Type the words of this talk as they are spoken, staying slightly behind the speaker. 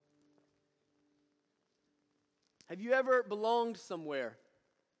Have you ever belonged somewhere?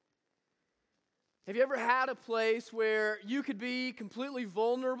 Have you ever had a place where you could be completely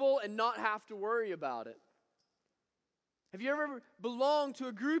vulnerable and not have to worry about it? Have you ever belonged to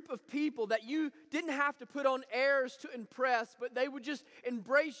a group of people that you didn't have to put on airs to impress, but they would just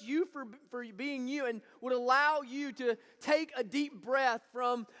embrace you for being you and would allow you to take a deep breath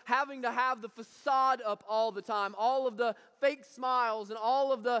from having to have the facade up all the time, all of the fake smiles and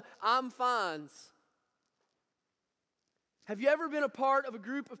all of the I'm fines? Have you ever been a part of a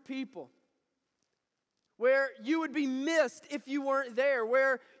group of people where you would be missed if you weren't there,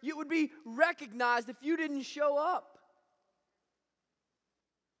 where you would be recognized if you didn't show up?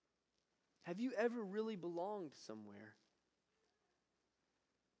 Have you ever really belonged somewhere?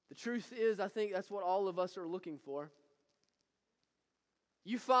 The truth is, I think that's what all of us are looking for.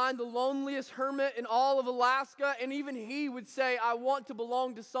 You find the loneliest hermit in all of Alaska, and even he would say, I want to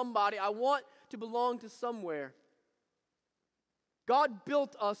belong to somebody. I want to belong to somewhere. God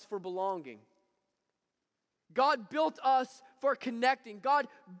built us for belonging. God built us for connecting. God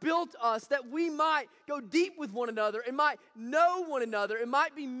built us that we might go deep with one another and might know one another and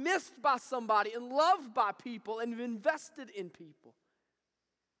might be missed by somebody and loved by people and invested in people.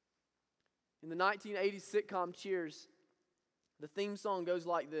 In the 1980s sitcom Cheers, the theme song goes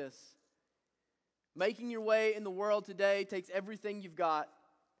like this. Making your way in the world today takes everything you've got.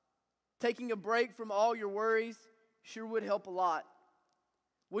 Taking a break from all your worries sure would help a lot.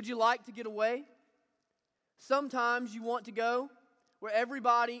 Would you like to get away? Sometimes you want to go where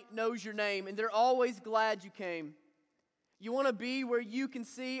everybody knows your name and they're always glad you came. You want to be where you can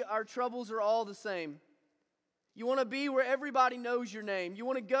see our troubles are all the same. You want to be where everybody knows your name. You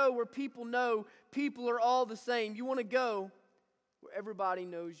want to go where people know people are all the same. You want to go where everybody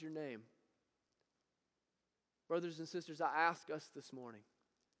knows your name. Brothers and sisters, I ask us this morning,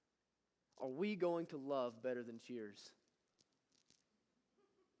 are we going to love better than Cheers?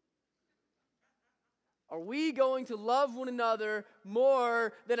 Are we going to love one another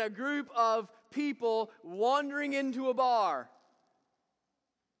more than a group of people wandering into a bar?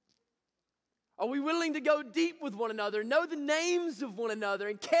 Are we willing to go deep with one another, know the names of one another,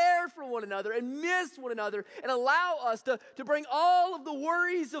 and care for one another, and miss one another, and allow us to bring all of the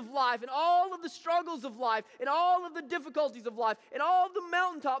worries of life, and all of the struggles of life, and all of the difficulties of life, and all of the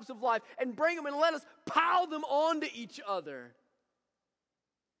mountaintops of life, and bring them and let us pile them onto each other?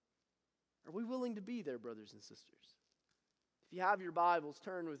 Are we willing to be there, brothers and sisters? If you have your Bibles,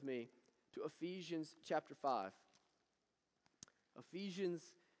 turn with me to Ephesians chapter 5. Ephesians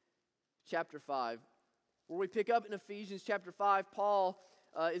chapter 5. Where we pick up in Ephesians chapter 5, Paul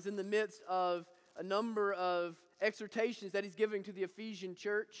is in the midst of a number of exhortations that he's giving to the Ephesian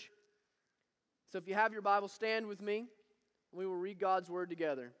church. So if you have your Bible, stand with me, and we will read God's word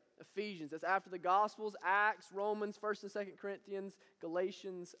together. Ephesians, that's after the Gospels, Acts, Romans, 1st and 2nd Corinthians,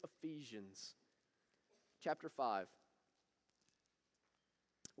 Galatians, Ephesians. Chapter 5.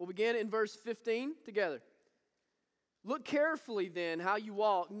 We'll begin in verse 15 together. Look carefully then how you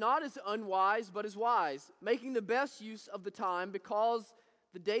walk, not as unwise, but as wise, making the best use of the time, because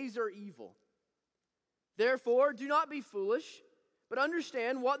the days are evil. Therefore, do not be foolish, but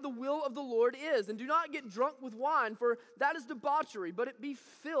understand what the will of the Lord is, and do not get drunk with wine, for that is debauchery, but it be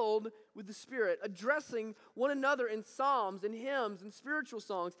filled with the Spirit, addressing one another in psalms and hymns and spiritual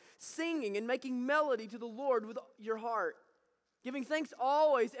songs, singing and making melody to the Lord with your heart, giving thanks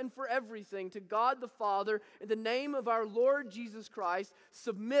always and for everything to God the Father in the name of our Lord Jesus Christ,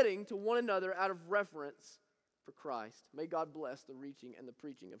 submitting to one another out of reverence for Christ. May God bless the reaching and the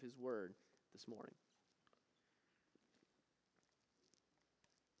preaching of His word this morning.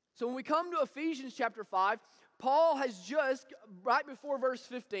 So when we come to Ephesians chapter 5, Paul has just, right before verse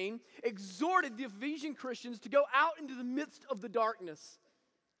 15, exhorted the Ephesian Christians to go out into the midst of the darkness.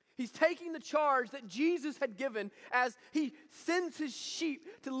 He's taking the charge that Jesus had given as He sends His sheep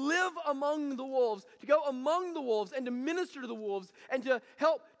to live among the wolves, to go among the wolves and to minister to the wolves and to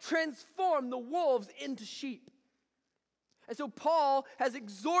help transform the wolves into sheep. And so Paul has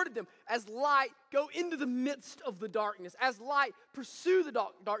exhorted them, as light, go into the midst of the darkness. As light, pursue the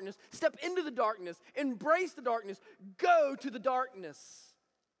darkness, step into the darkness, embrace the darkness, go to the darkness,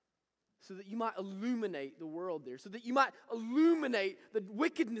 so that you might illuminate the world there, so that you might illuminate the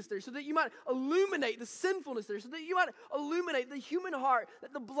wickedness there, so that you might illuminate the sinfulness there, so that you might illuminate the human heart,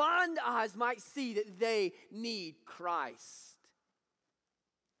 that the blind eyes might see that they need Christ.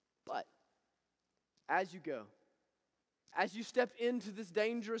 But as you go, as you step into this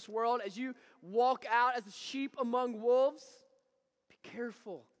dangerous world, as you walk out as a sheep among wolves, be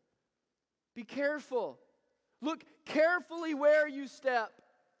careful. Be careful. Look carefully where you step.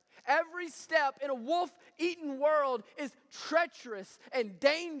 Every step in a wolf-eaten world is treacherous and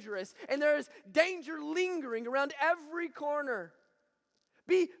dangerous, and there is danger lingering around every corner.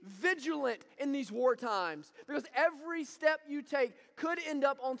 Be vigilant in these war times, because every step you take could end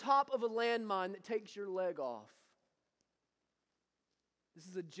up on top of a landmine that takes your leg off. This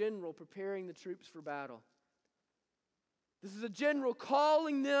is a general preparing the troops for battle. This is a general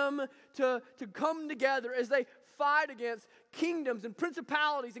calling them to come together as they fight against kingdoms and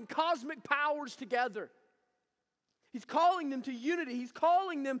principalities and cosmic powers together. He's calling them to unity. He's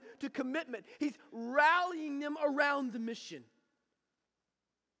calling them to commitment. He's rallying them around the mission.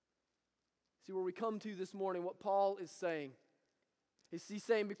 See, where we come to this morning, what Paul is saying is he's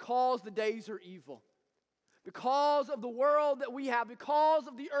saying, because the days are evil, because of the world that we have, because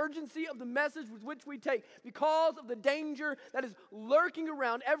of the urgency of the message with which we take, because of the danger that is lurking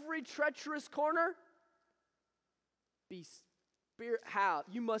around every treacherous corner,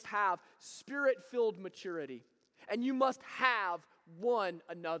 you must have Spirit-filled maturity, and you must have one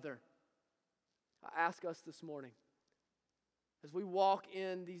another. I ask us this morning, as we walk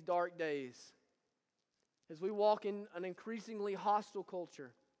in these dark days, as we walk in an increasingly hostile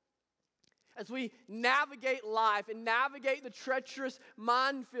culture, as we navigate life and navigate the treacherous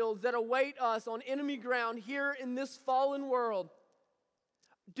minefields that await us on enemy ground here in this fallen world,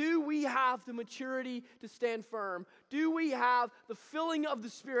 do we have the maturity to stand firm? Do we have the filling of the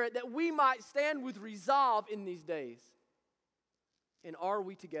Spirit that we might stand with resolve in these days? And are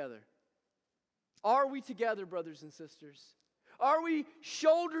we together? Are we together, brothers and sisters? Are we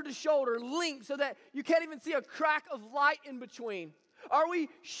shoulder to shoulder, linked so that you can't even see a crack of light in between? Are we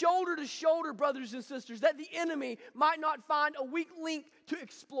shoulder to shoulder, brothers and sisters, that the enemy might not find a weak link to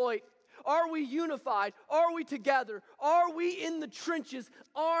exploit? Are we unified? Are we together? Are we in the trenches,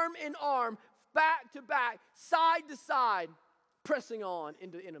 arm in arm, back to back, side to side, pressing on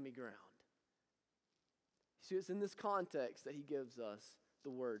into enemy ground? See, it's in this context that he gives us the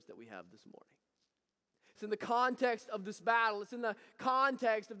words that we have this morning. It's in the context of this battle. It's in the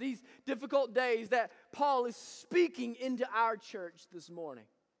context of these difficult days that Paul is speaking into our church this morning.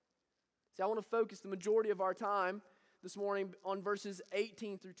 See, I want to focus the majority of our time this morning on verses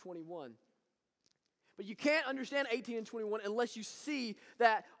 18 through 21. But you can't understand 18 and 21 unless you see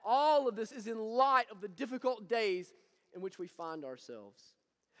that all of this is in light of the difficult days in which we find ourselves.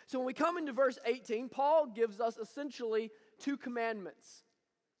 So when we come into verse 18, Paul gives us essentially two commandments.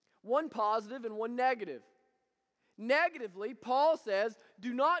 One positive and one negative. Negatively, Paul says,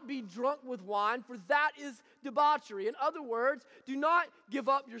 do not be drunk with wine, for that is debauchery. In other words, do not give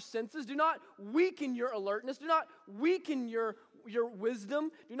up your senses. Do not weaken your alertness. Do not weaken your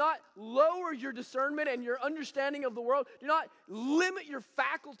wisdom. Do not lower your discernment and your understanding of the world. Do not limit your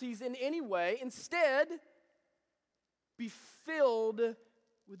faculties in any way. Instead, be filled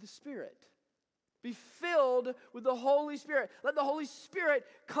with the Spirit. Be filled with the Holy Spirit. Let the Holy Spirit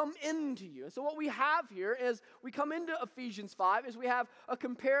come into you. And so what we have here is we come into Ephesians 5 is we have a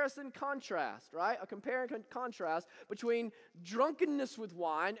comparison contrast, right? A compare and contrast between drunkenness with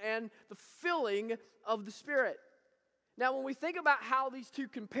wine and the filling of the Spirit. Now, when we think about how these two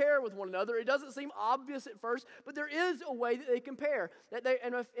compare with one another, it doesn't seem obvious at first, but there is a way that they compare.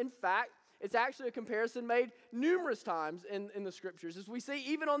 And in fact, it's actually a comparison made numerous times in the Scriptures. As we see,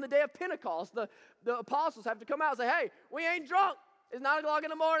 even on the day of Pentecost, the apostles have to come out and say, hey, we ain't drunk. It's 9 o'clock in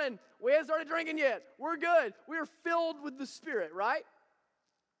the morning. We haven't started drinking yet. We're good. We are filled with the Spirit, right?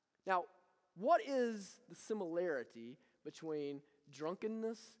 Now, what is the similarity between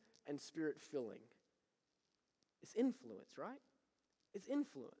drunkenness and Spirit filling? It's influence, right? It's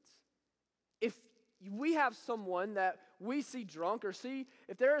influence. If we have someone that we see drunk, or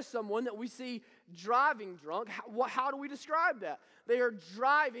if there is someone that we see driving drunk, how do we describe that? They are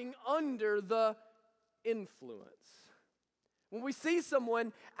driving under the influence. When we see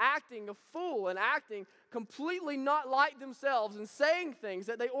someone acting a fool and acting completely not like themselves and saying things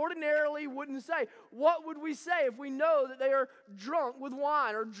that they ordinarily wouldn't say, what would we say if we know that they are drunk with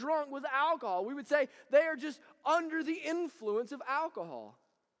wine or drunk with alcohol? We would say they are just under the influence of alcohol.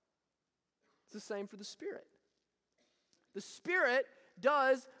 It's the same for the Spirit. The Spirit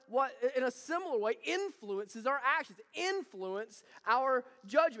does what, in a similar way, influences our actions, influences our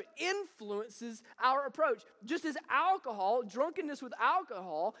judgment, influences our approach. Just as alcohol, drunkenness with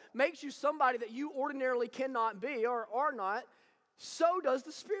alcohol, makes you somebody that you ordinarily cannot be or are not, so does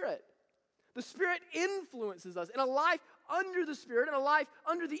the Spirit. The Spirit influences us. And a life under the Spirit and a life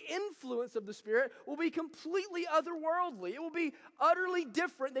under the influence of the Spirit will be completely otherworldly. It will be utterly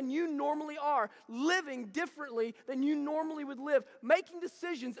different than you normally are, living differently than you normally would live, making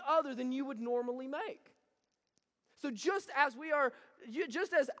decisions other than you would normally make. So just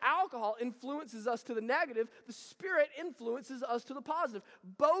as alcohol influences us to the negative, the Spirit influences us to the positive.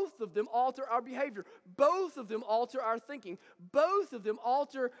 Both of them alter our behavior. Both of them alter our thinking. Both of them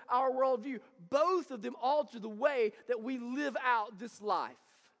alter our worldview. Both of them alter the way that we live out this life.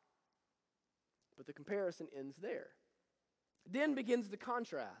 But the comparison ends there. Then begins the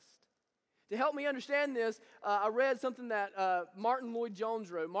contrast. To help me understand this, I read something that Martin Lloyd-Jones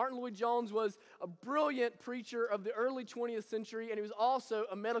wrote. Martin Lloyd-Jones was a brilliant preacher of the early 20th century, and he was also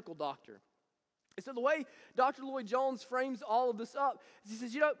a medical doctor. And so the way Dr. Lloyd-Jones frames all of this up is he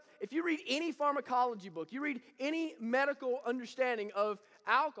says, if you read any pharmacology book, you read any medical understanding of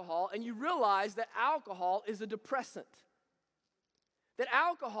alcohol, and you realize that alcohol is a depressant, that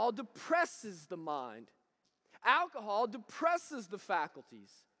alcohol depresses the mind, alcohol depresses the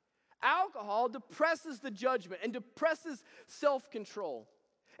faculties, alcohol depresses the judgment and depresses self-control.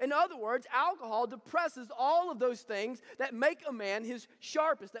 In other words, alcohol depresses all of those things that make a man his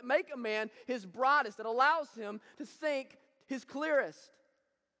sharpest, that make a man his brightest, that allows him to think his clearest.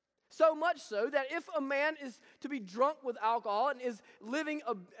 So much so that if a man is to be drunk with alcohol and is living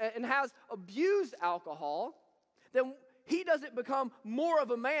and has abused alcohol, then he doesn't become more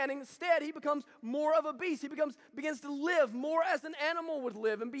of a man. Instead, he becomes more of a beast. He begins to live more as an animal would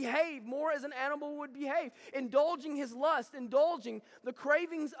live and behave more as an animal would behave, indulging his lust, indulging the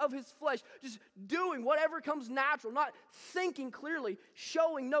cravings of his flesh, just doing whatever comes natural, not thinking clearly,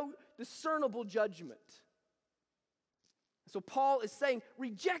 showing no discernible judgment. So Paul is saying,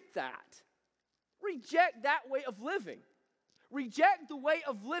 reject that. Reject that way of living. Reject the way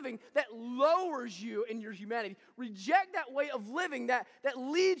of living that lowers you in your humanity. Reject that way of living that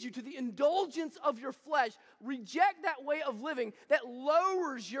leads you to the indulgence of your flesh. Reject that way of living that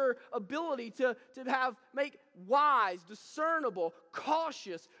lowers your ability to make wise, discernible,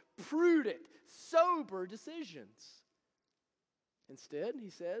 cautious, prudent, sober decisions. Instead, he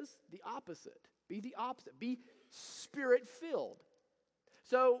says the opposite. Be the opposite. Be Spirit-filled.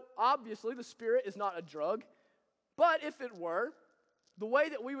 So, obviously, the Spirit is not a drug. But if it were, the way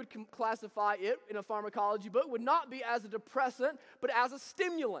that we would classify it in a pharmacology book would not be as a depressant, but as a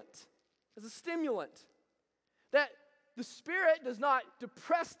stimulant. As a stimulant. That the Spirit does not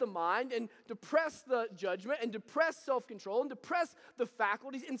depress the mind and depress the judgment and depress self-control and depress the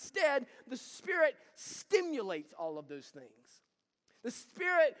faculties. Instead, the Spirit stimulates all of those things. The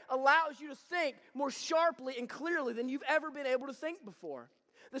Spirit allows you to think more sharply and clearly than you've ever been able to think before.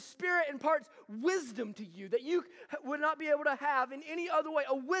 The Spirit imparts wisdom to you that you would not be able to have in any other way,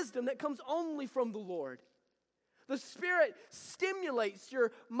 a wisdom that comes only from the Lord. The Spirit stimulates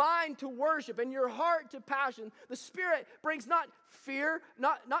your mind to worship and your heart to passion. The Spirit brings not fear,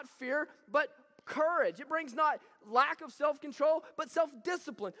 but courage. It brings not lack of self-control, but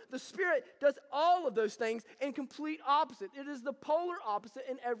self-discipline. The Spirit does all of those things in complete opposite. It is the polar opposite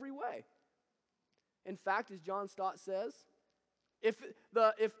in every way. In fact, as John Stott says,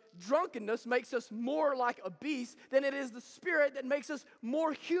 if drunkenness makes us more like a beast, then it is the Spirit that makes us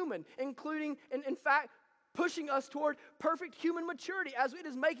more human, including, in fact, pushing us toward perfect human maturity as it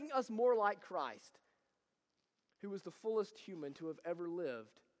is making us more like Christ, who was the fullest human to have ever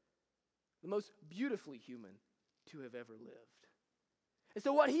lived, the most beautifully human to have ever lived. And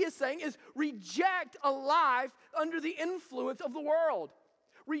so what he is saying is reject a life under the influence of the world.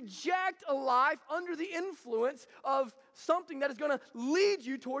 Reject a life under the influence of something that is going to lead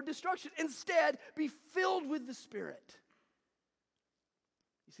you toward destruction. Instead, be filled with the Spirit.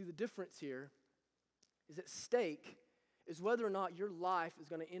 You see, the difference here is at stake is whether or not your life is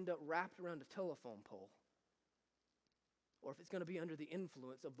going to end up wrapped around a telephone pole, or if it's going to be under the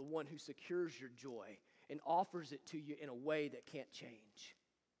influence of the one who secures your joy and offers it to you in a way that can't change.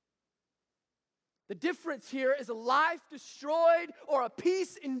 The difference here is a life destroyed or a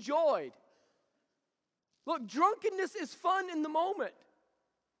peace enjoyed. Look, drunkenness is fun in the moment.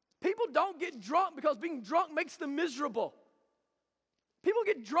 People don't get drunk because being drunk makes them miserable. People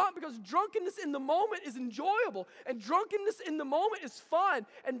get drunk because drunkenness in the moment is enjoyable, and drunkenness in the moment is fun,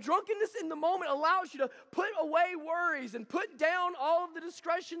 and drunkenness in the moment allows you to put away worries and put down all of the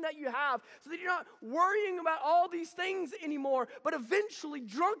discretion that you have so that you're not worrying about all these things anymore, but eventually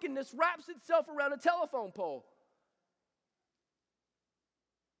drunkenness wraps itself around a telephone pole.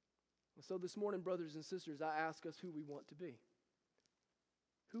 So this morning, brothers and sisters, I ask us who we want to be.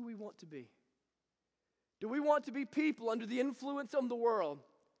 Who we want to be. Do we want to be people under the influence of the world?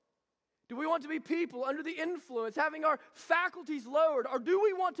 Do we want to be people under the influence, having our faculties lowered? Or do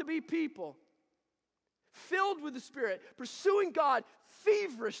we want to be people filled with the Spirit, pursuing God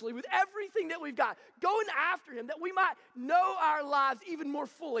feverishly with everything that we've got, going after Him, that we might know our lives even more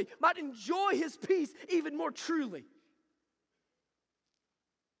fully, might enjoy His peace even more truly.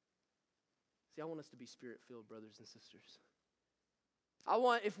 See, I want us to be Spirit-filled, brothers and sisters.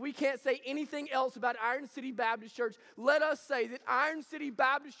 If we can't say anything else about Iron City Baptist Church, let us say that Iron City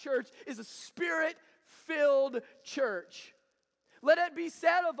Baptist Church is a Spirit-filled church. Let it be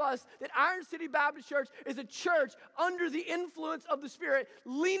said of us that Iron City Baptist Church is a church under the influence of the Spirit,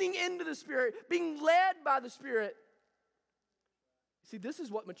 leaning into the Spirit, being led by the Spirit. See, this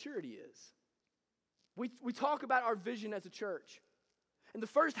is what maturity is. We talk about our vision as a church. And the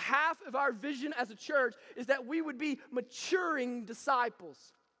first half of our vision as a church is that we would be maturing disciples.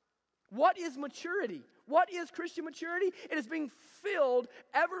 What is maturity? What is Christian maturity? It is being filled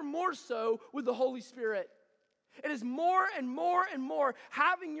ever more so with the Holy Spirit. It is more and more and more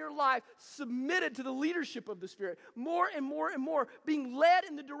having your life submitted to the leadership of the Spirit. More and more and more being led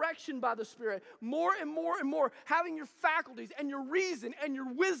in the direction by the Spirit. More and more having your faculties and your reason and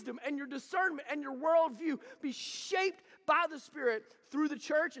your wisdom and your discernment and your worldview be shaped by the Spirit through the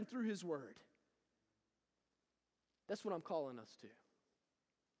church and through His Word. That's what I'm calling us to.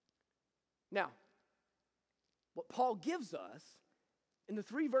 Now, what Paul gives us in the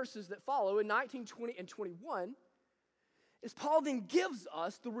 3 verses that follow, in 19, 20, and 21, is Paul then gives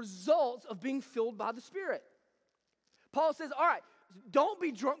us the results of being filled by the Spirit. Paul says, all right, don't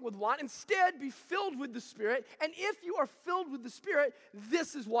be drunk with wine. Instead, be filled with the Spirit. And if you are filled with the Spirit,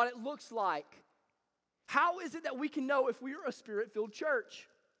 this is what it looks like. How is it that we can know if we are a Spirit-filled church?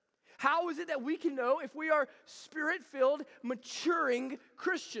 How is it that we can know if we are Spirit-filled, maturing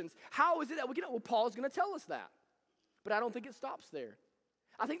Christians? How is it that we can know? Well, Paul's going to tell us that. But I don't think it stops there.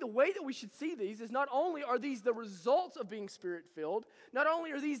 I think the way that we should see these is not only are these the results of being Spirit-filled, not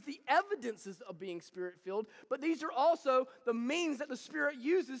only are these the evidences of being Spirit-filled, but these are also the means that the Spirit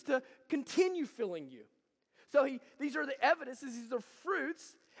uses to continue filling you. So these are the evidences, these are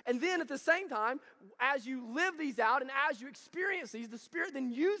fruits, and then at the same time, as you live these out and as you experience these, the Spirit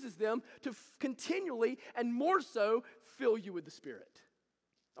then uses them to continually and more so fill you with the Spirit.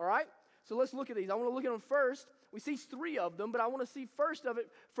 All right? So let's look at these. I want to look at them first. We see 3 of them, but I want to see first of it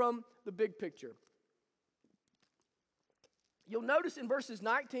from the big picture. You'll notice in verses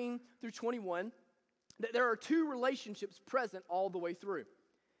 19 through 21 that there are 2 relationships present all the way through.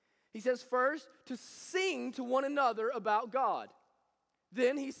 He says first, to sing to one another about God.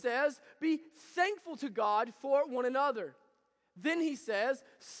 Then he says, be thankful to God for one another. Then he says,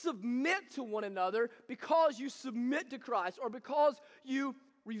 submit to one another because you submit to Christ or because you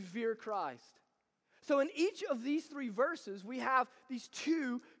revere Christ. So in each of these 3 verses, we have these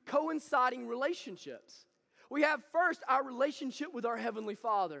 2 coinciding relationships. We have first our relationship with our Heavenly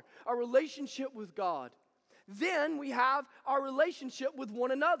Father, our relationship with God. Then we have our relationship with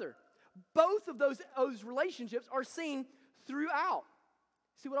one another. Both of those relationships are seen throughout.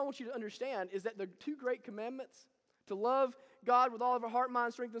 See, what I want you to understand is that the 2 great commandments, to love God with all of our heart,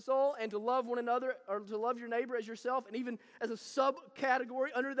 mind, strength, and soul, and to love one another, or to love your neighbor as yourself, and even as a subcategory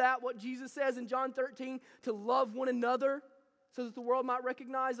under that, what Jesus says in John 13, to love one another so that the world might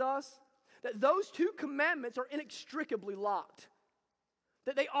recognize us, that those 2 commandments are inextricably locked,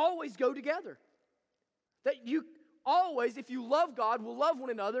 that they always go together, that you always, if you love God, will love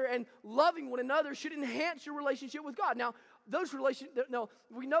one another, and loving one another should enhance your relationship with God. Now,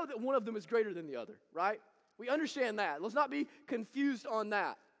 we know that one of them is greater than the other, right? We understand that. Let's not be confused on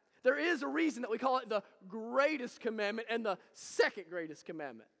that. There is a reason that we call it the greatest commandment and the second greatest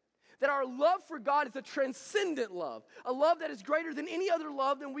commandment. That our love for God is a transcendent love, a love that is greater than any other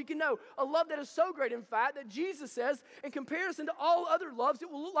love than we can know, a love that is so great, in fact, that Jesus says, in comparison to all other loves,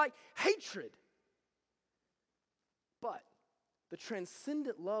 it will look like hatred. But the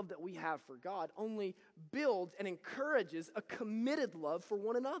transcendent love that we have for God only builds and encourages a committed love for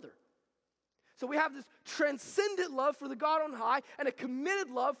one another. So we have this transcendent love for the God on high and a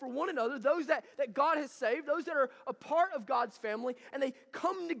committed love for one another, those that God has saved, those that are a part of God's family, and they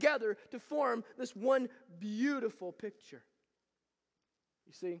come together to form this one beautiful picture.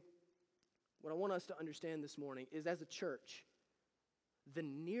 You see, what I want us to understand this morning is as a church, the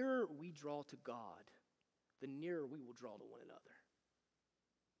nearer we draw to God, the nearer we will draw to one another.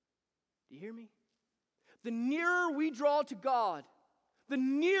 Do you hear me? The nearer we draw to God, the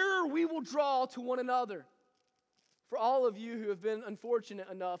nearer we will draw to one another. For all of you who have been unfortunate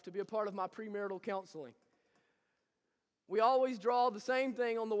enough to be a part of my premarital counseling, we always draw the same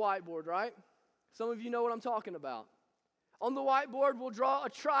thing on the whiteboard, right? Some of you know what I'm talking about. On the whiteboard, we'll draw a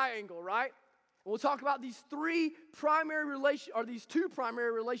triangle, right? And we'll talk about these 2 primary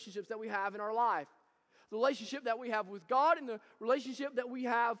relationships that we have in our life. the relationship that we have with God and the relationship that we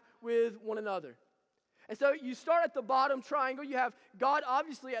have with one another. And so you start at the bottom triangle. You have God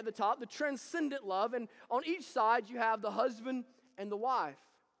obviously at the top, the transcendent love. And on each side, you have the husband and the wife.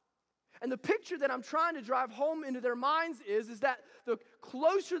 And the picture that I'm trying to drive home into their minds is that the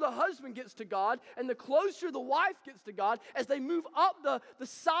closer the husband gets to God and the closer the wife gets to God, as they move up the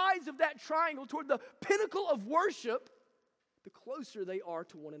sides of that triangle toward the pinnacle of worship, the closer they are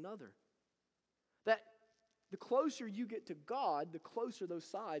to one another. That the closer you get to God, the closer those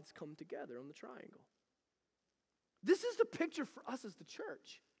sides come together on the triangle. This is the picture for us as the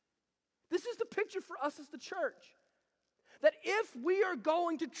church. This is the picture for us as the church. That if we are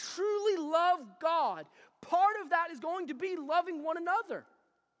going to truly love God, part of that is going to be loving one another.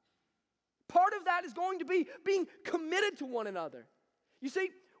 Part of that is going to be being committed to one another. You see,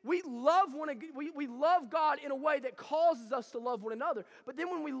 we love God in a way that causes us to love one another. But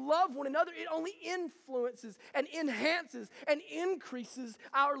then when we love one another, it only influences and enhances and increases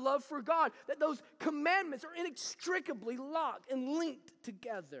our love for God. That those commandments are inextricably locked and linked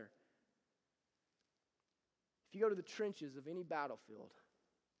together. If you go to the trenches of any battlefield,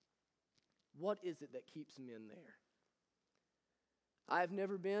 what is it that keeps men there? I have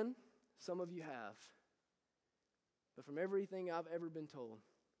never been, some of you have. But from everything I've ever been told,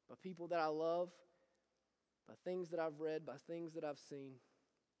 by people that I love, by things that I've read, by things that I've seen,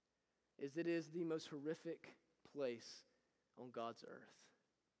 is it is the most horrific place on God's earth.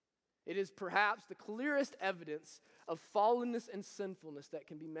 It is perhaps the clearest evidence of fallenness and sinfulness that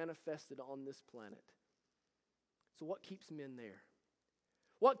can be manifested on this planet. So what keeps men there?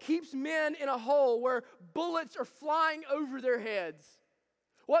 What keeps men in a hole where bullets are flying over their heads?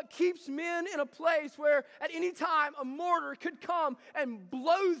 What keeps men in a place where at any time a mortar could come and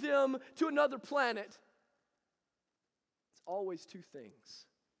blow them to another planet? It's always two things.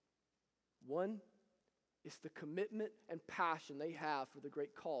 One is the commitment and passion they have for the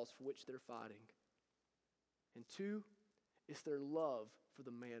great cause for which they're fighting. And two is their love for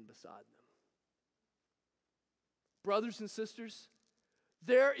the man beside them. Brothers and sisters,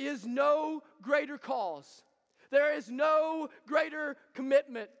 there is no greater cause. There is no greater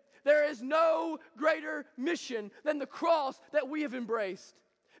commitment. There is no greater mission than the cross that we have embraced.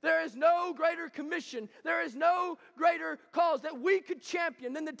 There is no greater commission. There is no greater cause that we could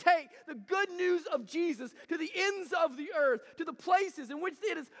champion than to take the good news of Jesus to the ends of the earth, to the places in which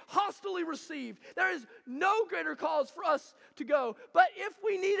it is hostilely received. There is no greater cause for us to go. But if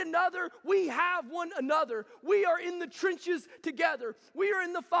we need another, we have one another. We are in the trenches together. We are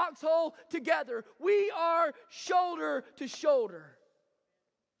in the foxhole together. We are shoulder to shoulder.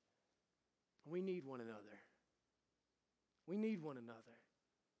 We need one another. We need one another.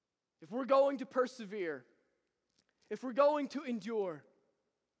 If we're going to persevere, if we're going to endure,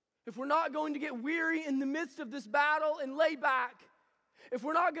 if we're not going to get weary in the midst of this battle and lay back, if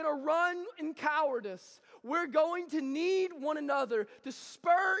we're not going to run in cowardice, we're going to need one another to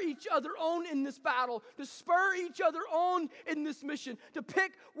spur each other on in this battle, to spur each other on in this mission, to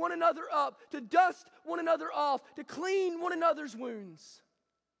pick one another up, to dust one another off, to clean one another's wounds.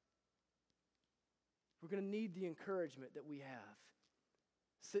 We're going to need the encouragement that we have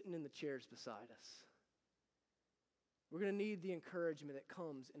sitting in the chairs beside us. We're going to need the encouragement that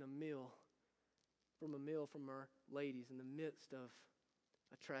comes in a meal from our ladies in the midst of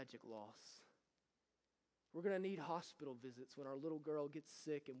a tragic loss. We're going to need hospital visits when our little girl gets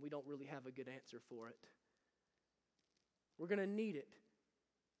sick and we don't really have a good answer for it. We're going to need it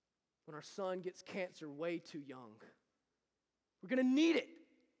when our son gets cancer way too young. We're going to need it.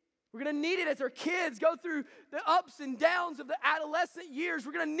 We're going to need it as our kids go through the ups and downs of the adolescent years.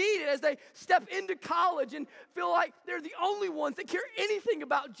 We're going to need it as they step into college and feel like they're the only ones that care anything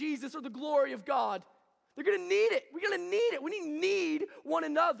about Jesus or the glory of God. They're going to need it. We're going to need it. We need one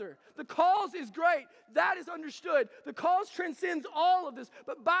another. The cause is great. That is understood. The cause transcends all of this.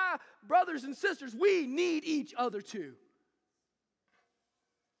 But by brothers and sisters, we need each other too.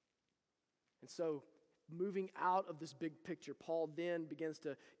 And so, moving out of this big picture, Paul then begins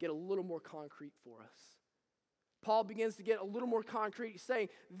to get a little more concrete for us. Paul begins to get a little more concrete, saying,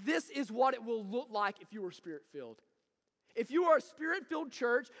 this is what it will look like if you are Spirit-filled. If you are a Spirit-filled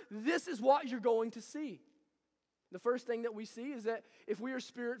church, this is what you're going to see. The first thing that we see is that if we are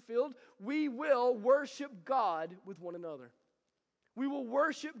Spirit-filled, we will worship God with one another. We will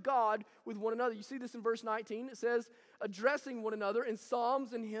worship God with one another. You see this in verse 19. It says, addressing one another in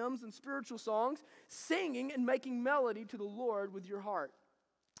psalms and hymns and spiritual songs, singing and making melody to the Lord with your heart.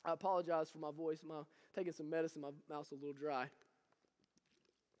 I apologize for my voice. I'm taking some medicine. My mouth's a little dry.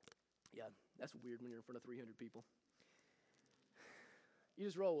 Yeah, that's weird when you're in front of 300 people. You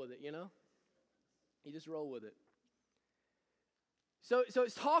just roll with it, you know? You just roll with it. So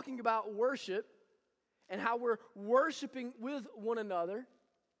it's talking about worship and how we're worshiping with one another.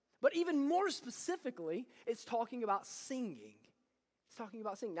 But even more specifically, it's talking about singing. It's talking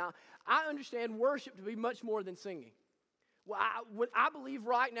about singing. Now, I understand worship to be much more than singing. Well, what I believe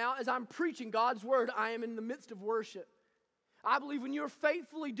right now, as I'm preaching God's word, I am in the midst of worship. I believe when you're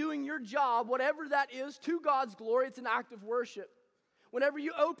faithfully doing your job, whatever that is, to God's glory, it's an act of worship. Whenever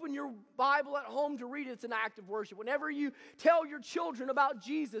you open your Bible at home to read it, it's an act of worship. Whenever you tell your children about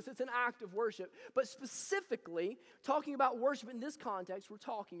Jesus, it's an act of worship. But specifically, talking about worship in this context, we're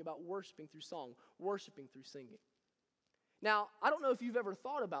talking about worshiping through song, worshiping through singing. Now, I don't know if you've ever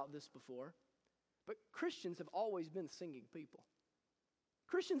thought about this before, but Christians have always been singing people.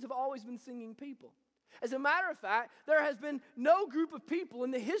 Christians have always been singing people. As a matter of fact, there has been no group of people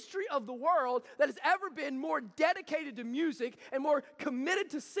in the history of the world that has ever been more dedicated to music and more committed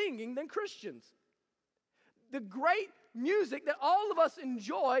to singing than Christians. The great music that all of us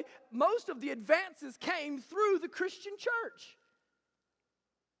enjoy, most of the advances came through the Christian church.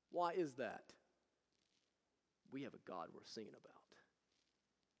 Why is that? We have a God we're singing about.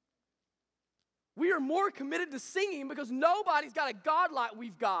 We are more committed to singing because nobody's got a God like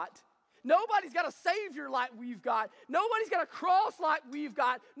we've got. Nobody's got a Savior like we've got. Nobody's got a cross like we've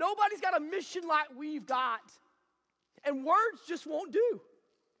got. Nobody's got a mission like we've got. And words just won't do.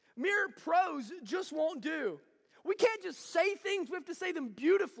 Mere prose just won't do. We can't just say things. We have to say them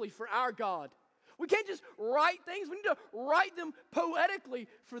beautifully for our God. We can't just write things. We need to write them poetically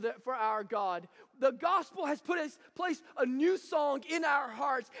for our God. The gospel has placed a new song in our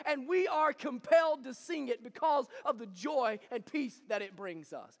hearts, and we are compelled to sing it because of the joy and peace that it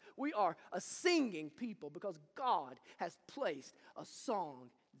brings us. We are a singing people because God has placed a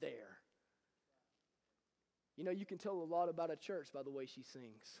song there. You know, you can tell a lot about a church by the way she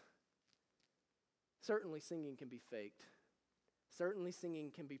sings. Certainly singing can be faked. Certainly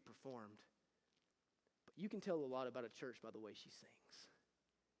singing can be performed. You can tell a lot about a church by the way she sings.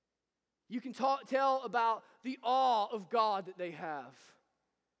 You can tell about the awe of God that they have.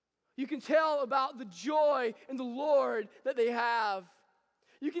 You can tell about the joy in the Lord that they have.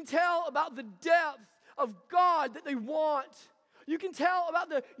 You can tell about the depth of God that they want. You can tell about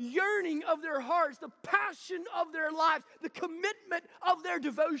the yearning of their hearts, the passion of their lives, the commitment of their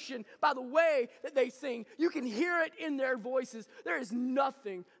devotion by the way that they sing. You can hear it in their voices. There is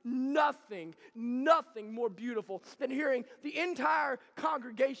nothing more beautiful than hearing the entire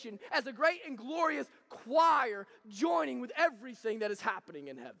congregation as a great and glorious choir joining with everything that is happening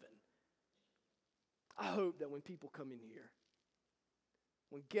in heaven. I hope that when people come in here,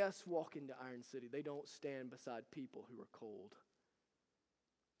 when guests walk into Iron City, they don't stand beside people who are cold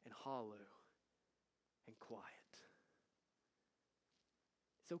and hollow and quiet.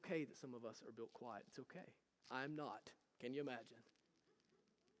 It's okay that some of us are built quiet. It's okay. I'm not. Can you imagine?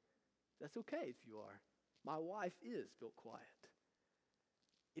 That's okay if you are. My wife is built quiet.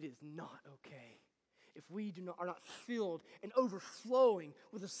 It is not okay if we are not filled and overflowing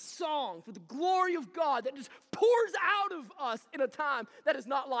with a song for the glory of God that just pours out of us in a time that is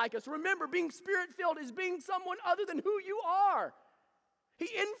not like us. Remember, being Spirit-filled is being someone other than who you are. He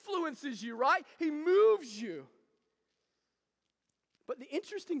influences you, right? He moves you. But the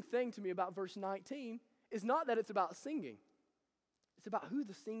interesting thing to me about verse 19 is not that it's about singing. It's about who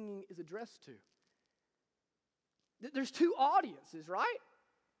the singing is addressed to. There's two audiences, right?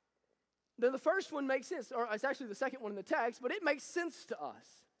 Then the first one makes sense, or it's actually the second one in the text, but it makes sense to us.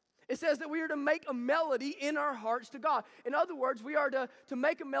 It says that we are to make a melody in our hearts to God. In other words, we are to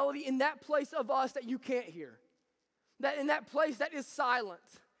make a melody in that place of us that you can't hear. That in that place that is silent,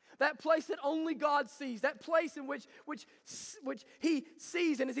 that place that only God sees, that place in which He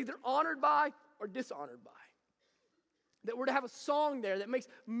sees and is either honored by or dishonored by. That we're to have a song there that makes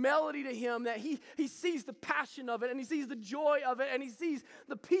melody to Him, that He sees the passion of it, and He sees the joy of it, and He sees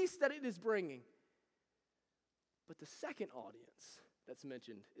the peace that it is bringing. But the second audience that's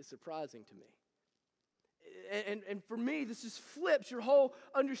mentioned is surprising to me. And for me, this just flips your whole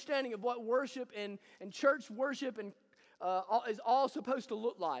understanding of what worship and church worship and is all supposed to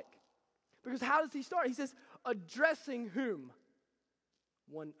look like. Because how does he start? He says, addressing whom?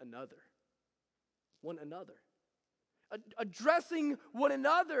 One another. One another. Addressing one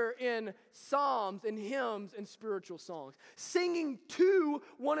another in psalms and hymns and spiritual songs. Singing to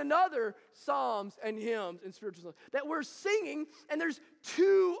one another psalms and hymns and spiritual songs. That we're singing, and there's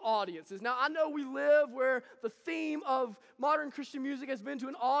two audiences. Now, I know we live where the theme of modern Christian music has been to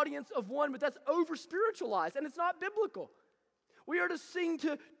an audience of one, but that's over-spiritualized, and it's not biblical. We are to sing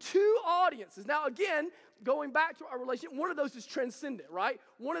to two audiences. Now, again, going back to our relationship, one of those is transcendent, right?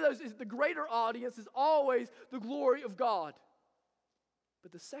 One of those is the greater audience is always the glory of God.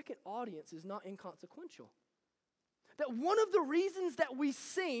 But the second audience is not inconsequential. That one of the reasons that we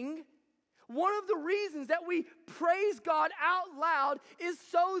sing, one of the reasons that we praise God out loud is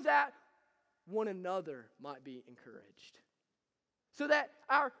so that one another might be encouraged. So that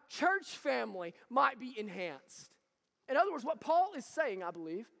our church family might be enhanced. In other words, what Paul is saying, I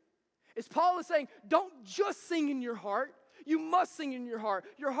believe, is Paul is saying, don't just sing in your heart. You must sing in your heart.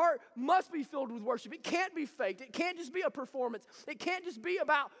 Your heart must be filled with worship. It can't be faked. It can't just be a performance. It can't just be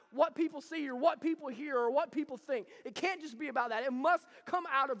about what people see or what people hear or what people think. It can't just be about that. It must come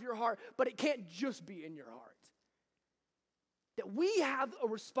out of your heart, but it can't just be in your heart. That we have a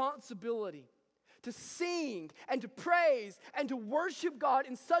responsibility to sing and to praise and to worship God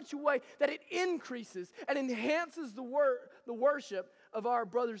in such a way that it increases and enhances the worship of our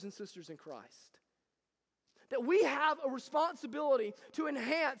brothers and sisters in Christ. That we have a responsibility to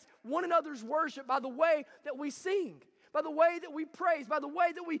enhance one another's worship by the way that we sing, by the way that we praise, by the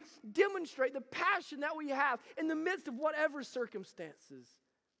way that we demonstrate the passion that we have in the midst of whatever circumstances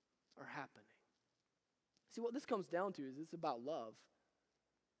are happening. See, what this comes down to is it's about love.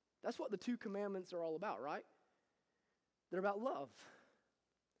 That's what the two commandments are all about, right? They're about love.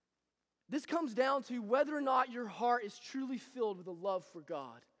 This comes down to whether or not your heart is truly filled with a love for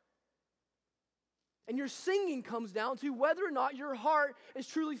God. And your singing comes down to whether or not your heart is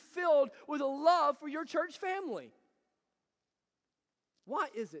truly filled with a love for your church family. Why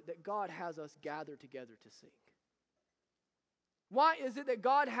is it that God has us gather together to sing? Why is it that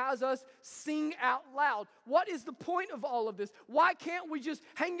God has us sing out loud? What is the point of all of this? Why can't we just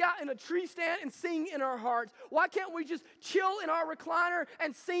hang out in a tree stand and sing in our hearts? Why can't we just chill in our recliner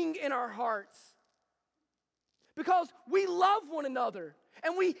and sing in our hearts? Because we love one another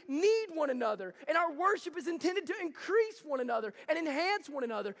and we need one another, and our worship is intended to increase one another and enhance one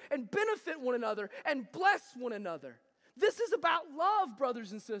another and benefit one another and bless one another. This is about love,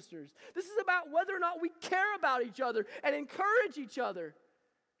 brothers and sisters. This is about whether or not we care about each other and encourage each other.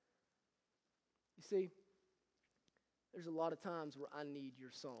 You see, there's a lot of times where I need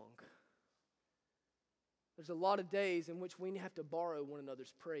your song. There's a lot of days in which we have to borrow one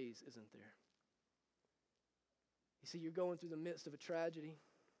another's praise, isn't there? You see, you're going through the midst of a tragedy,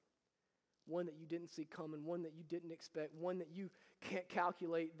 one that you didn't see coming, one that you didn't expect, one that you can't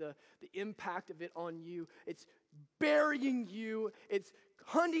calculate the impact of it on you. It's burying you, it's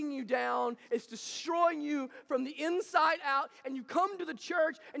hunting you down, it's destroying you from the inside out, and you come to the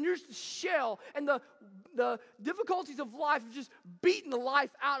church and you're just a shell, and the difficulties of life have just beaten the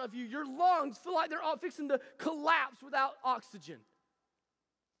life out of you. Your lungs feel like they're all fixing to collapse without oxygen.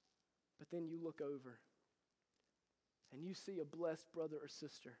 But then you look over and you see a blessed brother or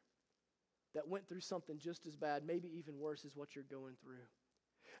sister that went through something just as bad, maybe even worse, as what you're going through.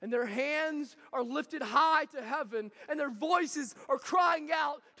 And their hands are lifted high to heaven, and their voices are crying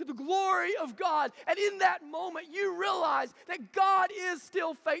out to the glory of God. And in that moment, you realize that God is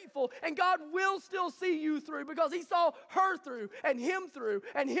still faithful, and God will still see you through, because He saw her through, and him through,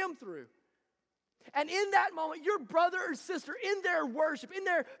 and him through. And in that moment, your brother or sister, in their worship, in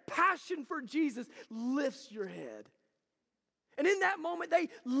their passion for Jesus, lifts your head. And in that moment, they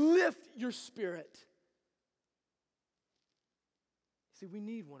lift your spirit. See, we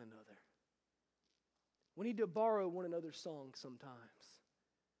need one another. We need to borrow one another's songs sometimes.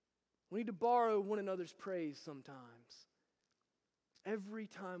 We need to borrow one another's praise sometimes. Every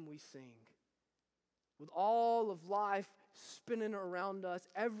time we sing, with all of life spinning around us,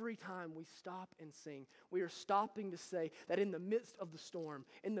 every time we stop and sing, we are stopping to say that in the midst of the storm,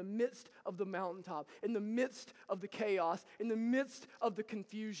 in the midst of the mountaintop, in the midst of the chaos, in the midst of the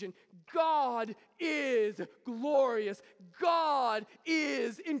confusion, God is glorious. God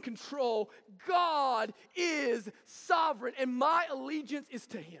is in control. God is sovereign, and my allegiance is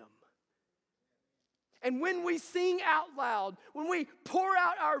to Him. And when we sing out loud, when we pour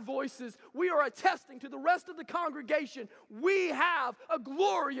out our voices, we are attesting to the rest of the congregation, we have a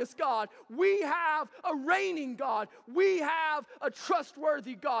glorious God. We have a reigning God. We have a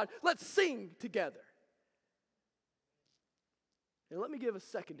trustworthy God. Let's sing together. And let me give a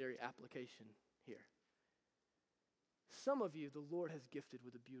secondary application here. Some of you, the Lord has gifted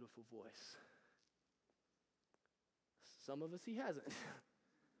with a beautiful voice. Some of us He hasn't.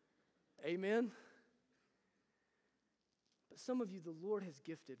 Amen. But some of you, the Lord has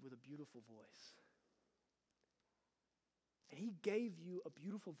gifted with a beautiful voice. And He gave you a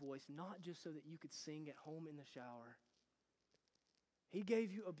beautiful voice, not just so that you could sing at home in the shower. He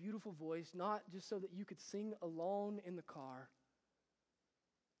gave you a beautiful voice, not just so that you could sing alone in the car.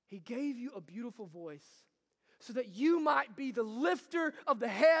 He gave you a beautiful voice so that you might be the lifter of the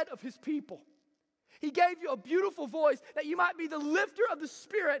head of his people. He gave you a beautiful voice that you might be the lifter of the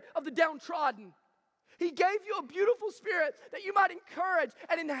spirit of the downtrodden. He gave you a beautiful spirit that you might encourage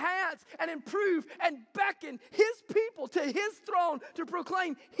and enhance and improve and beckon his people to his throne to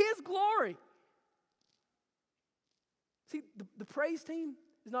proclaim his glory. See, the praise team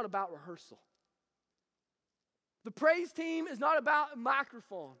is not about rehearsal. The praise team is not about a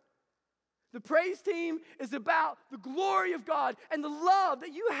microphone. The praise team is about the glory of God and the love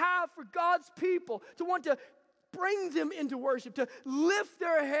that you have for God's people to want to bring them into worship, to lift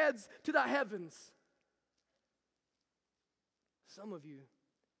their heads to the heavens. Some of you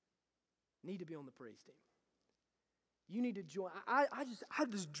need to be on the praise team. You need to join. I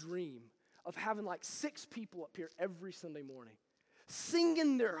had this dream of having like 6 people up here every Sunday morning,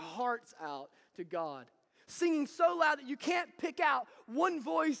 singing their hearts out to God. Singing so loud that you can't pick out one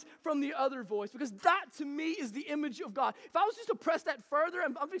voice from the other voice, because that to me is the image of God. If I was just to press that further,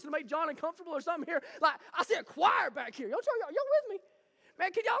 and I'm fixing to make John uncomfortable or something here, like I see a choir back here. Y'all with me?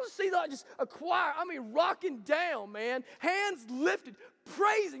 Man, can y'all just see that? Just a choir, I mean, rocking down, man. Hands lifted,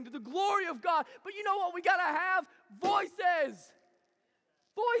 praising to the glory of God. But you know what we got to have? Voices.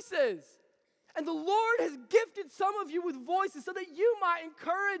 Voices. And the Lord has gifted some of you with voices so that you might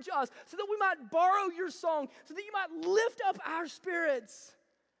encourage us, so that we might borrow your song, so that you might lift up our spirits.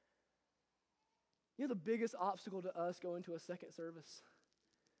 You know the biggest obstacle to us going to a second service?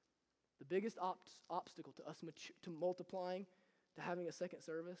 The biggest obstacle to us to multiplying, to having a second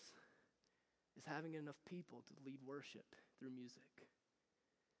service, is having enough people to lead worship through music.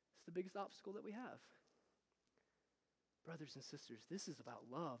 It's the biggest obstacle that we have. Brothers and sisters, this is about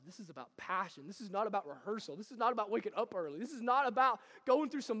love. This is about passion. This is not about rehearsal. This is not about waking up early. This is not about going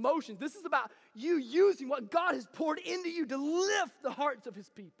through some motions. This is about you using what God has poured into you to lift the hearts of his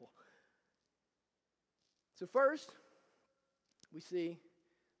people. So first, we see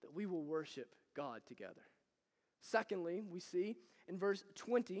that we will worship God together. Secondly, we see in verse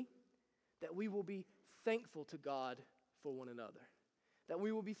 20 that we will be thankful to God for one another. That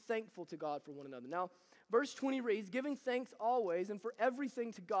we will be thankful to God for one another. Now, verse 20 reads, giving thanks always and for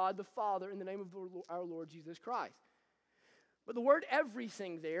everything to God the Father in the name of our Lord Jesus Christ. But the word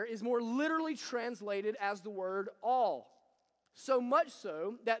everything there is more literally translated as the word all. So much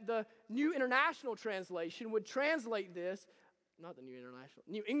so that the New International Translation would translate this, not the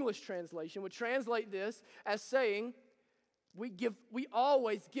New English Translation would translate this as saying, we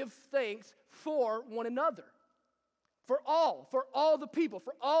always give thanks for one another. For all the people,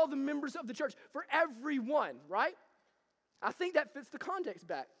 for all the members of the church, for everyone, right? I think that fits the context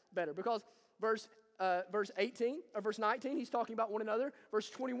back better, because verse 18 or verse 19, he's talking about one another. Verse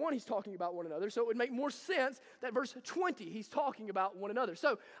 21, he's talking about one another. So it would make more sense that verse 20, he's talking about one another.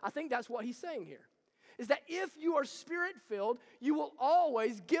 So I think that's what he's saying here, is that if you are spirit-filled, you will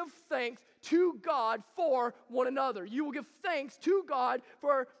always give thanks to God for one another. You will give thanks to God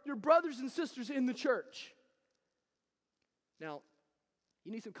for your brothers and sisters in the church. Now,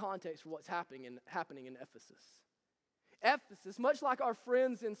 you need some context for what's happening in Ephesus. Ephesus, much like our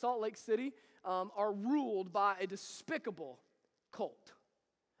friends in Salt Lake City, are ruled by a despicable cult,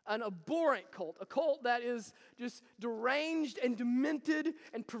 an abhorrent cult, a cult that is just deranged and demented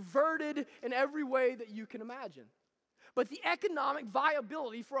and perverted in every way that you can imagine. But the economic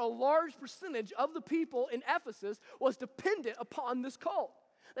viability for a large percentage of the people in Ephesus was dependent upon this cult.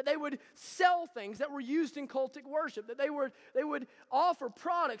 That they would sell things that were used in cultic worship, that they would offer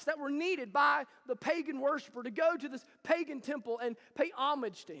products that were needed by the pagan worshiper to go to this pagan temple and pay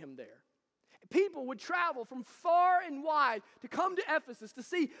homage to him there. People would travel from far and wide to come to Ephesus to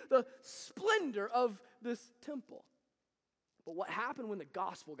see the splendor of this temple. But what happened when the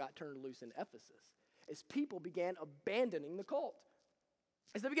gospel got turned loose in Ephesus is people began abandoning the cult.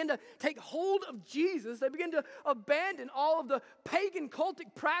 As they begin to take hold of Jesus, they begin to abandon all of the pagan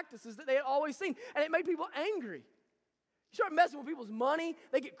cultic practices that they had always seen. And it made people angry. You start messing with people's money,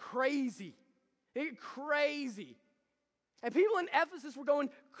 they get crazy. They get crazy. And people in Ephesus were going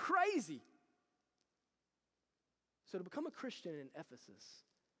crazy. So to become a Christian in Ephesus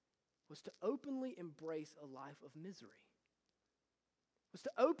was to openly embrace a life of misery. Was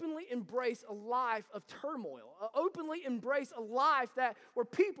to openly embrace a life of turmoil, openly embrace a life where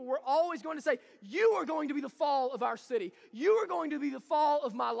people were always going to say, you are going to be the fall of our city. You are going to be the fall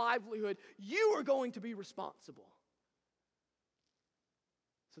of my livelihood. You are going to be responsible.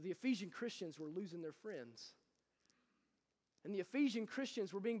 So the Ephesian Christians were losing their friends. And the Ephesian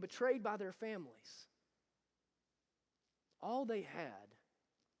Christians were being betrayed by their families. All they had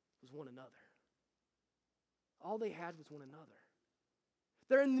was one another. All they had was one another.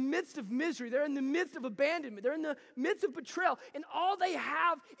 They're in the midst of misery. They're in the midst of abandonment. They're in the midst of betrayal. And all they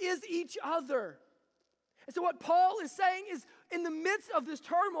have is each other. And so what Paul is saying is, in the midst of this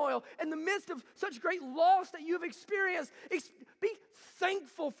turmoil, in the midst of such great loss that you've experienced, be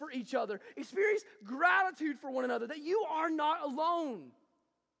thankful for each other. Experience gratitude for one another, that you are not alone.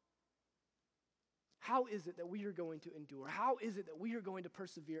 How is it that we are going to endure? How is it that we are going to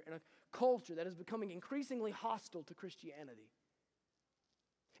persevere in a culture that is becoming increasingly hostile to Christianity?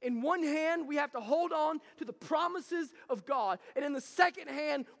 In one hand, we have to hold on to the promises of God. And in the second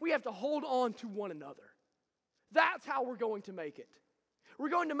hand, we have to hold on to one another. That's how we're going to make it. We're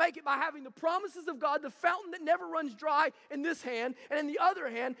going to make it by having the promises of God, the fountain that never runs dry in this hand, and in the other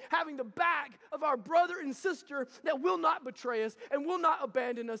hand, having the back of our brother and sister that will not betray us and will not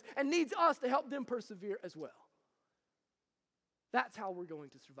abandon us and needs us to help them persevere as well. That's how we're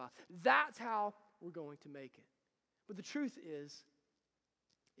going to survive. That's how we're going to make it. But the truth is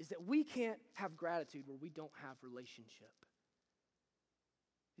that we can't have gratitude where we don't have relationship.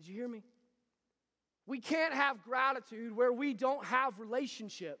 Did you hear me? We can't have gratitude where we don't have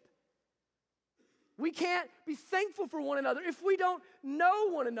relationship. We can't be thankful for one another if we don't know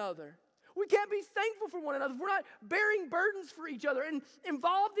one another. We can't be thankful for one another if we're not bearing burdens for each other and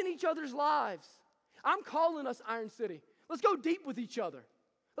involved in each other's lives. I'm calling us Iron City. Let's go deep with each other.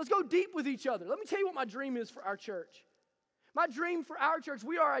 Let's go deep with each other. Let me tell you what my dream is for our church. My dream for our church,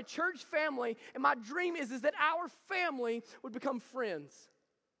 we are a church family, and my dream is that our family would become friends.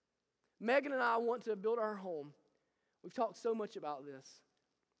 Megan and I want to build our home. We've talked so much about this.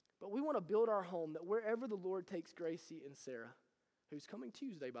 But we want to build our home that wherever the Lord takes Gracie and Sarah, who's coming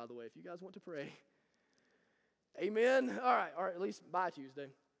Tuesday, by the way, if you guys want to pray. Amen? All right, at least by Tuesday.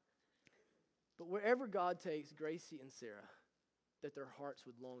 But wherever God takes Gracie and Sarah, that their hearts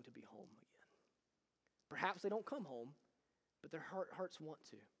would long to be home again. Perhaps they don't come home, but their hearts want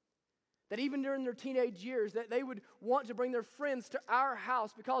to. That even during their teenage years, that they would want to bring their friends to our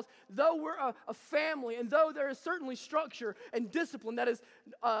house, because though we're a family, and though there is certainly structure and discipline that is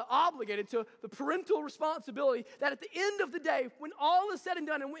obligated to the parental responsibility, that at the end of the day, when all is said and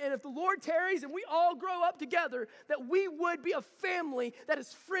done, and if the Lord tarries and we all grow up together, that we would be a family that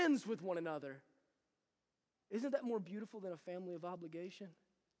is friends with one another. Isn't that more beautiful than a family of obligation?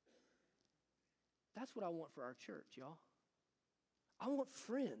 That's what I want for our church, y'all. I want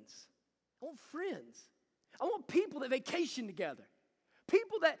friends. I want friends. I want people that vacation together.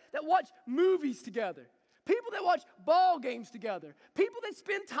 People that watch movies together. People that watch ball games together. People that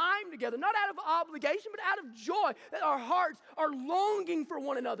spend time together, not out of obligation, but out of joy, that our hearts are longing for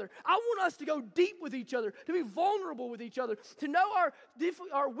one another. I want us to go deep with each other, to be vulnerable with each other, to know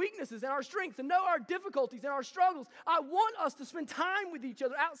our weaknesses and our strengths, and know our difficulties and our struggles. I want us to spend time with each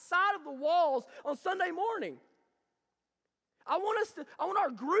other outside of the walls on Sunday morning. I want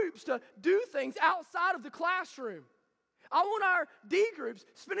our groups to do things outside of the classroom. I want our D groups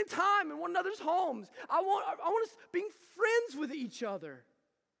spending time in one another's homes. I want us being friends with each other.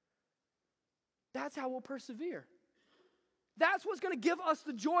 That's how we'll persevere. That's what's going to give us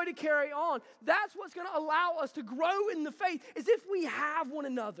the joy to carry on. That's what's going to allow us to grow in the faith, is if we have one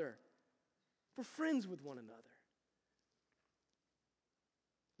another. We're friends with one another.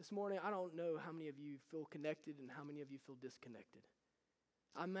 This morning, I don't know how many of you feel connected and how many of you feel disconnected.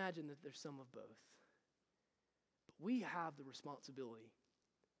 I imagine that there's some of both. But we have the responsibility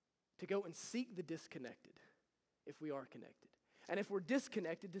to go and seek the disconnected if we are connected. And if we're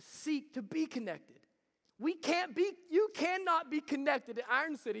disconnected, to seek to be connected. You cannot be connected at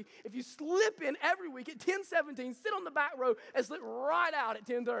Iron City if you slip in every week at 10:17, sit on the back row, and slip right out at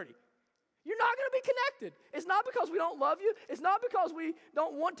 10:30. You're not going to be connected. It's not because we don't love you. It's not because we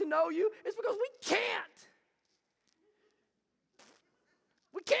don't want to know you. It's because we can't.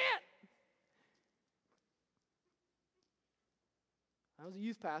 We can't. I was a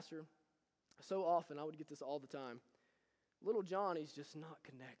youth pastor. So often, I would get this all the time. Little Johnny's just not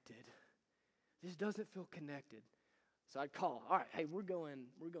connected. Just doesn't feel connected. So I'd call, all right, hey, we're going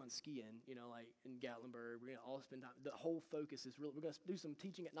skiing, like in Gatlinburg. We're going to all spend time. The whole focus is really, we're going to do some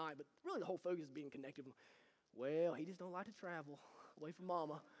teaching at night, but really the whole focus is being connected. Well, he just don't like to travel away from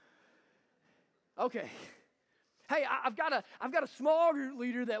mama. Okay. Hey, I've got a small group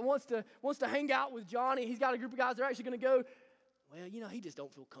leader that wants to hang out with Johnny. He's got a group of guys that are actually going to go. Well, he just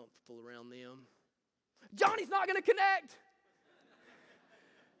don't feel comfortable around them. Johnny's not going to connect.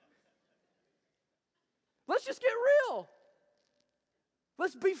 Let's just get real.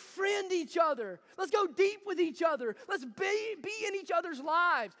 Let's befriend each other. Let's go deep with each other. Let's be in each other's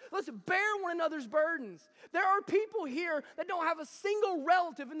lives. Let's bear one another's burdens. There are people here that don't have a single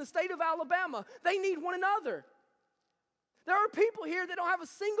relative in the state of Alabama. They need one another. There are people here that don't have a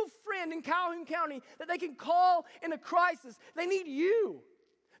single friend in Calhoun County that they can call in a crisis. They need you.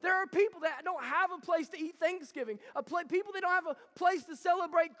 There are people that don't have a place to eat Thanksgiving, people that don't have a place to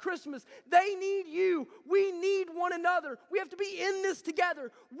celebrate Christmas. They need you. We need one another. We have to be in this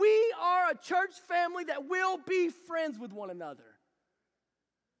together. We are a church family that will be friends with one another.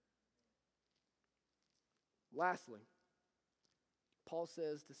 Lastly, Paul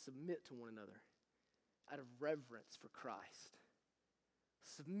says to submit to one another out of reverence for Christ.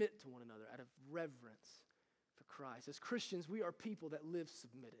 Submit to one another out of reverence for Christ. As Christians, we are people that live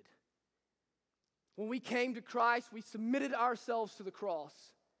submitted. When we came to Christ, we submitted ourselves to the cross.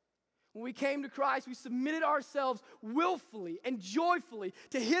 When we came to Christ, we submitted ourselves willfully and joyfully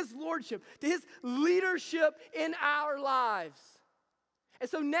to His lordship, to His leadership in our lives. And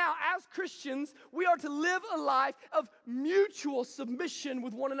so now, as Christians, we are to live a life of mutual submission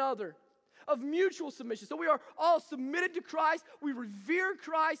with one another. Of mutual submission. So we are all submitted to Christ. We revere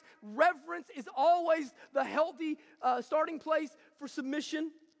Christ. Reverence is always the healthy starting place for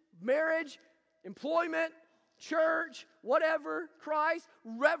submission. Marriage, employment, church, whatever, Christ.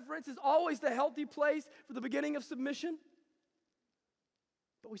 Reverence is always the healthy place for the beginning of submission.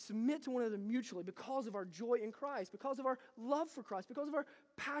 But we submit to one another mutually because of our joy in Christ, because of our love for Christ, because of our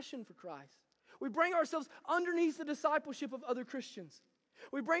passion for Christ. We bring ourselves underneath the discipleship of other Christians.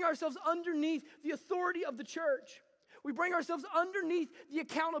 We bring ourselves underneath the authority of the church. We bring ourselves underneath the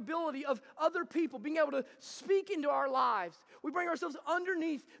accountability of other people being able to speak into our lives. We bring ourselves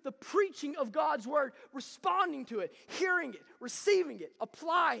underneath the preaching of God's word, responding to it, hearing it, receiving it,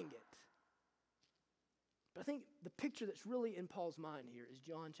 applying it. But I think the picture that's really in Paul's mind here is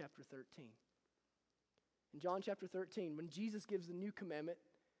John chapter 13. In John chapter 13, when Jesus gives the new commandment,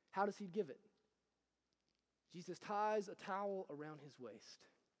 how does He give it? Jesus ties a towel around His waist.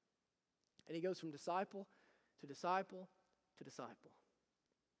 And He goes from disciple to disciple to disciple.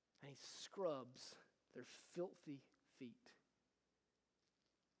 And He scrubs their filthy feet.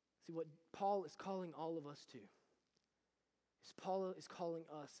 See, what Paul is calling all of us to is Paul is calling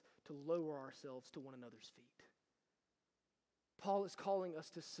us to lower ourselves to one another's feet. Paul is calling us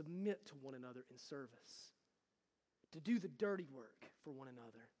to submit to one another in service, to do the dirty work for one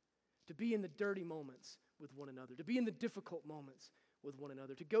another, to be in the dirty moments with one another, to be in the difficult moments with one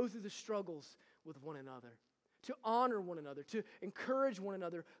another, to go through the struggles with one another, to honor one another, to encourage one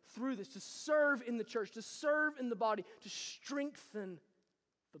another through this, to serve in the church, to serve in the body, to strengthen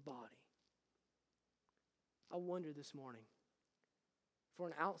the body. I wonder this morning, for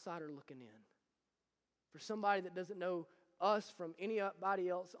an outsider looking in, for somebody that doesn't know us from anybody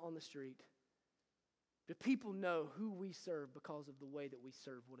else on the street, do people know who we serve because of the way that we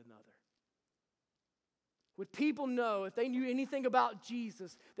serve one another? Would people know, if they knew anything about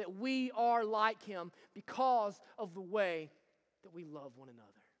Jesus, that we are like Him because of the way that we love one another?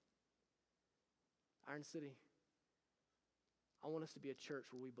 Iron City, I want us to be a church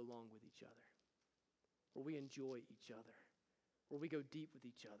where we belong with each other, where we enjoy each other, where we go deep with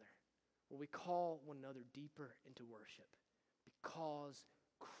each other, where we call one another deeper into worship, because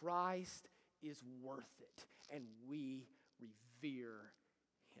Christ is worth it and we revere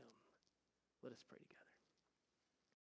Him. Let us pray together.